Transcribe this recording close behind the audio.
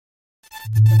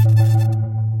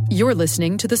You're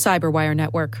listening to the Cyberwire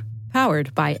Network,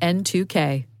 powered by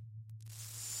N2K.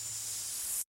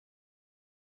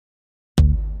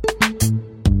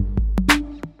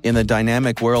 In the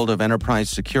dynamic world of enterprise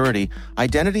security,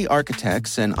 identity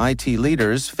architects and IT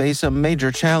leaders face a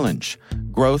major challenge.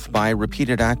 Growth by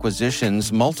repeated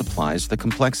acquisitions multiplies the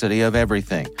complexity of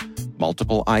everything.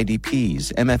 Multiple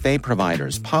IDPs, MFA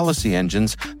providers, policy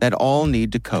engines that all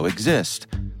need to coexist.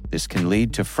 This can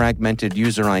lead to fragmented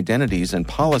user identities and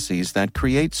policies that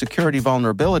create security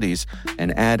vulnerabilities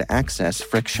and add access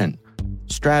friction.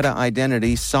 Strata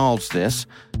Identity solves this.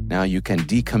 Now you can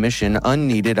decommission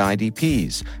unneeded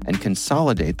IDPs and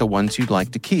consolidate the ones you'd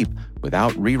like to keep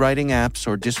without rewriting apps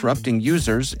or disrupting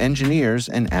users, engineers,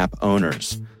 and app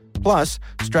owners. Plus,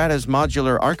 Strata's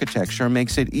modular architecture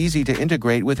makes it easy to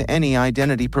integrate with any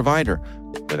identity provider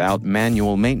without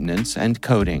manual maintenance and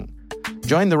coding.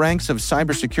 Join the ranks of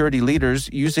cybersecurity leaders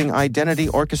using identity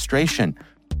orchestration.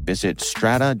 Visit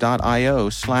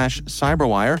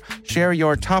strata.io/cyberwire, share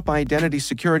your top identity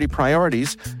security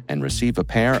priorities, and receive a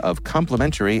pair of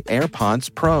complimentary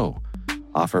AirPods Pro.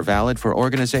 Offer valid for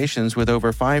organizations with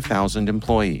over 5,000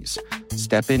 employees.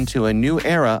 Step into a new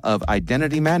era of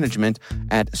identity management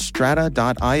at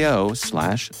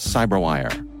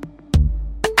strata.io/cyberwire.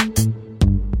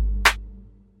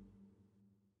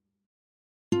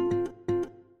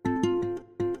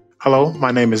 Hello, my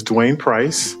name is Dwayne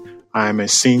Price. I am a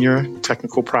senior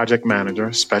technical project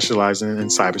manager specializing in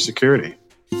cybersecurity.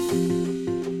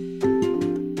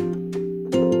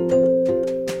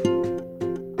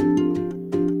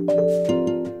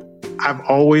 I've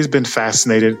always been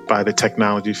fascinated by the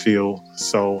technology field.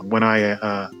 So when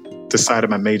I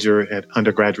decided my major at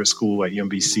undergraduate school at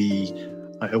UMBC,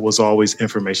 it was always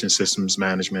information systems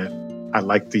management. I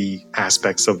like the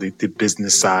aspects of the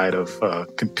business side of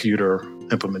computer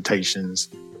implementations.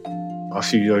 A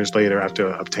few years later,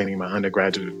 after obtaining my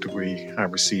undergraduate degree, I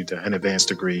received an advanced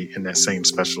degree in that same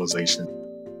specialization.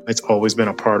 It's always been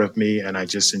a part of me, and I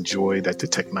just enjoy that the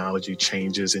technology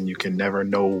changes and you can never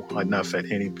know enough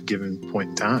at any given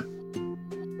point in time.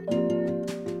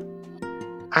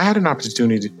 I had an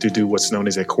opportunity to do what's known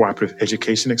as a cooperative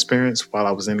education experience while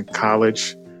I was in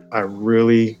college. I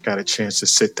really got a chance to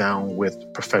sit down with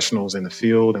professionals in the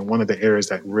field, and one of the areas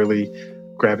that really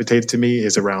gravitated to me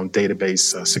is around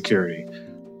database security.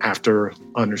 After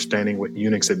understanding what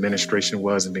Unix administration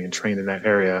was and being trained in that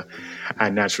area,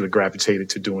 I naturally gravitated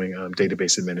to doing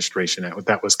database administration.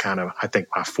 That was kind of, I think,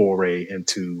 my foray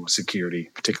into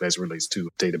security, particularly as it relates to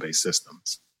database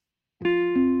systems.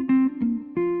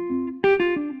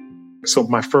 So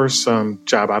my first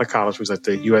job out of college was at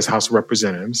the U.S. House of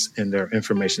Representatives in their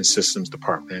Information Systems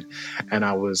Department, and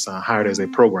I was hired as a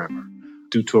programmer.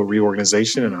 Due to a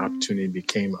reorganization, an opportunity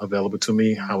became available to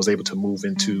me. I was able to move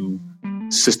into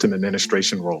system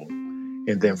administration role.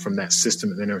 And then from that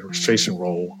system administration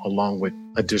role, along with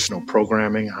additional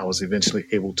programming, I was eventually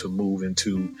able to move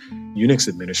into Unix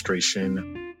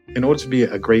administration. In order to be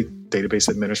a great database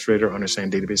administrator,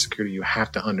 understand database security, you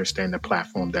have to understand the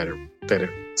platform that it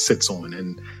sits on.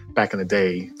 And back in the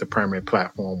day, the primary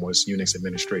platform was Unix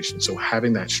administration. So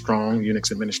having that strong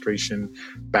Unix administration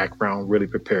background really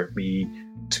prepared me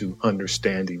to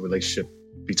understand the relationship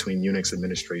between Unix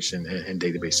administration and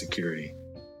database security.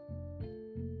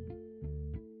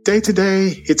 Day to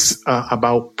day, it's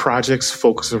about projects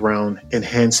focused around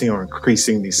enhancing or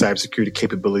increasing the cybersecurity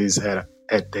capabilities at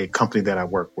a company that I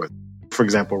work with. For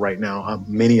example, right now,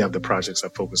 many of the projects I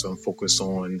focus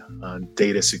on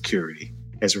data security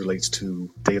as it relates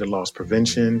to data loss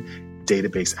prevention,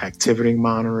 database activity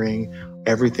monitoring,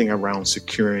 everything around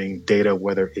securing data,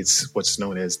 whether it's what's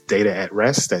known as data at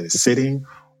rest that is sitting,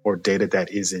 or data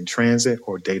that is in transit,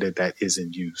 or data that is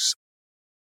in use.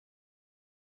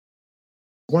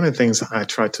 One of the things I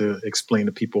try to explain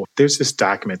to people, there's this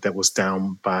document that was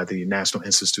down by the National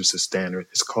Institute of Standards.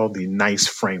 It's called the NICE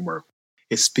framework.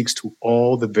 It speaks to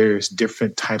all the various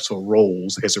different types of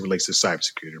roles as it relates to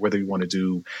cybersecurity, whether you want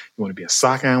to be a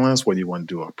SOC analyst, whether you want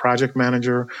to do a project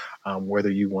manager, whether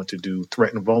you want to do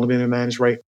threat and vulnerability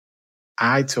management.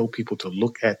 I tell people to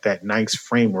look at that NICE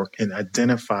framework and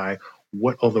identify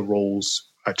what other roles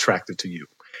are attracted to you.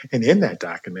 And in that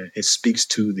document, it speaks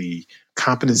to the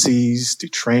competencies, the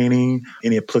training,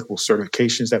 any applicable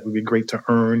certifications that would be great to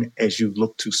earn as you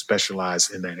look to specialize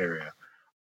in that area.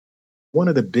 One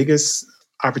of the biggest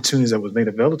opportunities that was made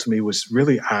available to me was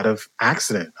really out of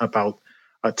accident. About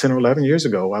 10 or 11 years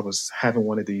ago, I was having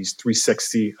one of these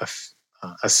 360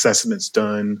 assessments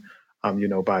done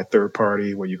by a third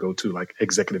party where you go to like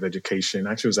executive education.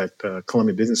 Actually, I was at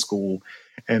Columbia Business School,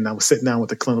 and I was sitting down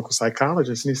with a clinical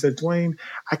psychologist, and he said, Dwayne,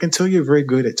 I can tell you're very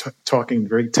good at talking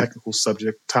very technical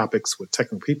subject topics with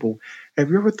technical people. Have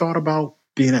you ever thought about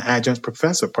being an adjunct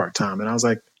professor part-time? And I was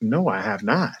like, no, I have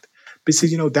not. But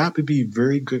see, that would be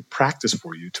very good practice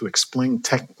for you to explain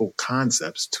technical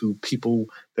concepts to people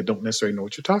that don't necessarily know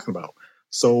what you're talking about.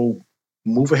 So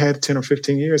move ahead 10 or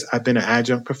 15 years. I've been an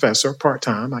adjunct professor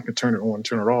part-time. I can turn it on,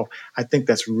 turn it off. I think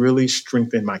that's really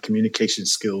strengthened my communication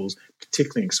skills,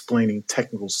 particularly explaining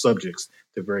technical subjects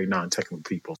to very non-technical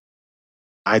people.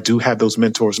 I do have those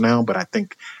mentors now, but I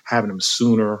think having them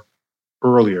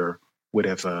earlier would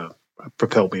have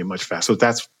propelled me much faster. So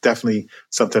that's definitely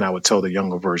something I would tell the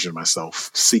younger version of myself.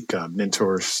 Seek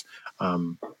mentors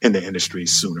in the industry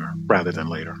sooner rather than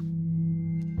later.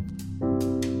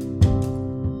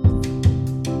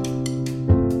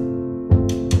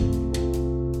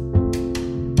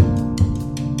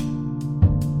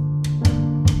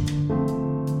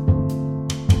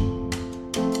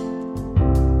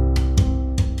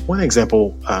 One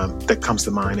example that comes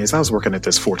to mind is I was working at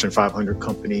this Fortune 500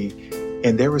 company,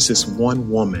 and there was this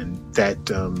one woman that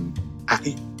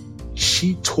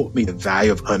she taught me the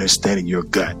value of understanding your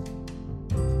gut.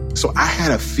 So I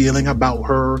had a feeling about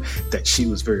her that she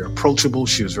was very approachable.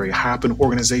 She was very high up in the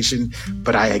organization,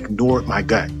 but I ignored my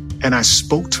gut. And I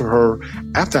spoke to her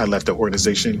after I left the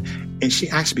organization, and she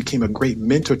actually became a great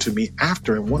mentor to me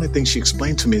after. And one of the things she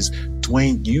explained to me is,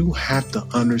 Dwayne, you have to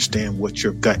understand what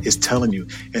your gut is telling you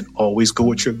and always go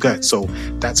with your gut. So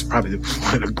that's probably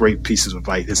one of the great pieces of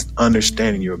advice is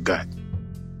understanding your gut.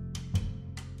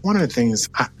 One of the things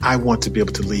I want to be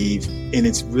able to leave, and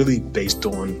it's really based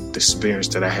on the experience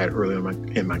that I had earlier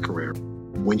in my career.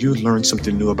 When you learn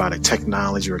something new about a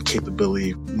technology or a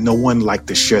capability, no one liked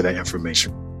to share that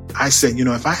information. I said,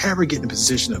 if I ever get in a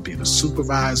position of being a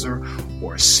supervisor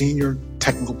or a senior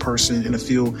technical person in the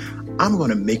field, I'm going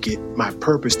to make it my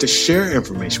purpose to share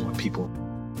information with people.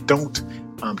 Don't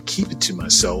keep it to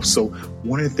myself. So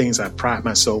one of the things I pride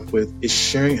myself with is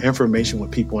sharing information with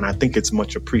people. And I think it's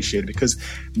much appreciated because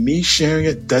me sharing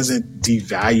it doesn't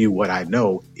devalue what I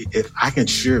know. If I can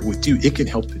share it with you, it can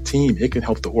help the team. It can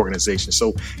help the organization.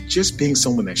 So just being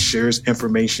someone that shares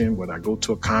information, whether I go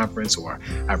to a conference or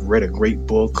I've read a great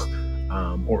book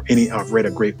or I've read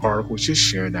a great article, just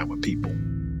sharing that with people.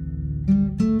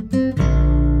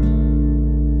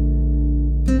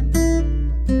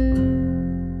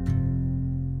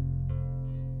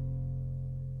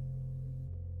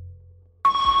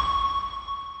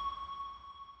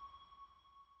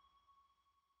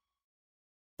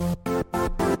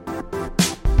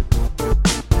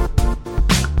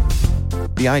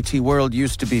 The IT world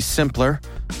used to be simpler.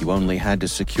 You only had to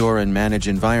secure and manage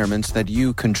environments that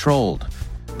you controlled.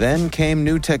 Then came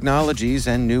new technologies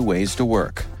and new ways to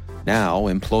work. Now,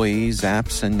 employees,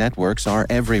 apps, and networks are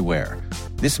everywhere.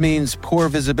 This means poor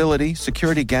visibility,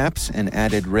 security gaps, and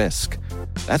added risk.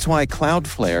 That's why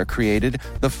Cloudflare created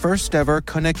the first-ever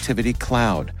connectivity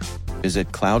cloud.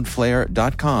 Visit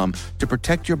cloudflare.com to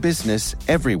protect your business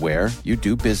everywhere you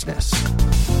do business.